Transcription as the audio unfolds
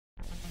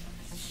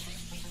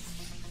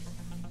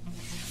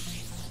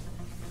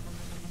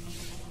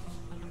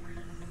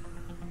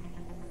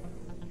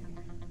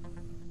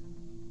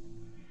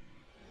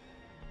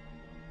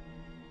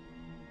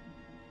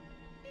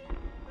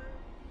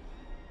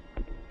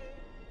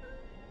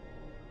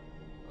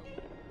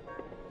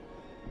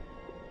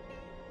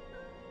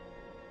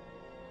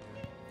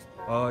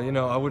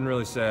I wouldn't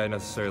really say I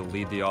necessarily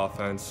lead the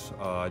offense.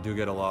 I do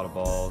get a lot of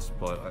balls,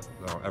 but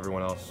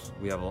everyone else,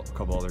 we have a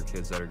couple other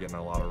kids that are getting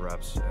a lot of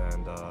reps,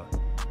 and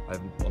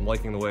I'm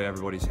liking the way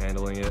everybody's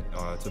handling it.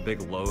 It's a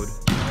big load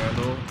to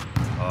handle,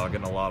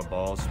 getting a lot of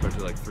balls,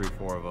 especially like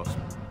 3-4 of us.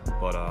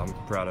 But I'm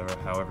proud of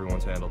how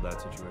everyone's handled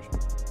that situation.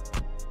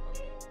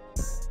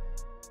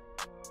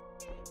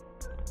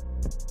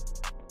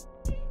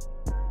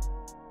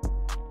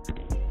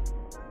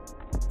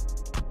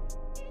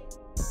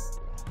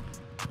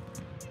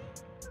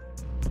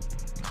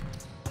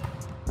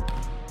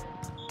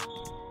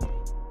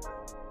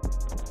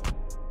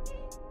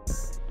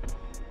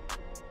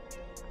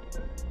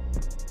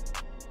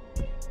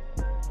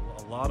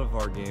 A lot of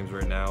our games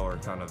right now are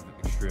kind of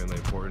extremely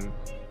important.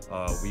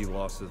 We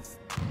lost to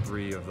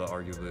 3 of the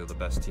arguably the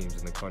best teams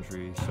in the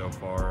country so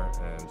far,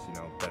 and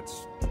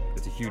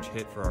it's a huge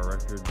hit for our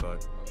record,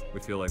 but we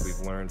feel like we've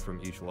learned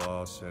from each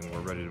loss and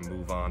we're ready to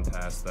move on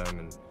past them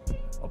and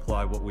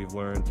apply what we've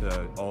learned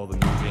to all the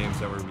new games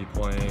that we're going to be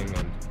playing.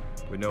 And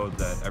we know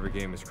that every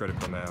game is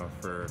critical now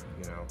for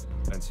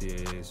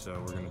NCAA, so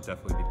we're going to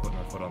definitely be putting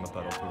our foot on the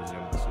pedal towards the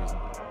end of the season.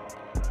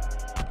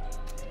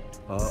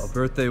 A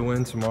birthday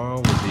win tomorrow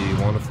would be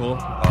wonderful.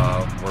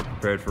 We're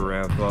prepared for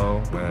Ramapo,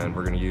 and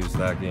we're going to use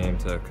that game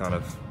to kind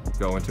of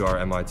go into our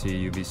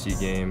MIT UBC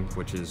game,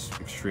 which is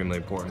extremely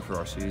important for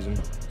our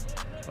season.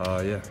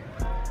 Yeah.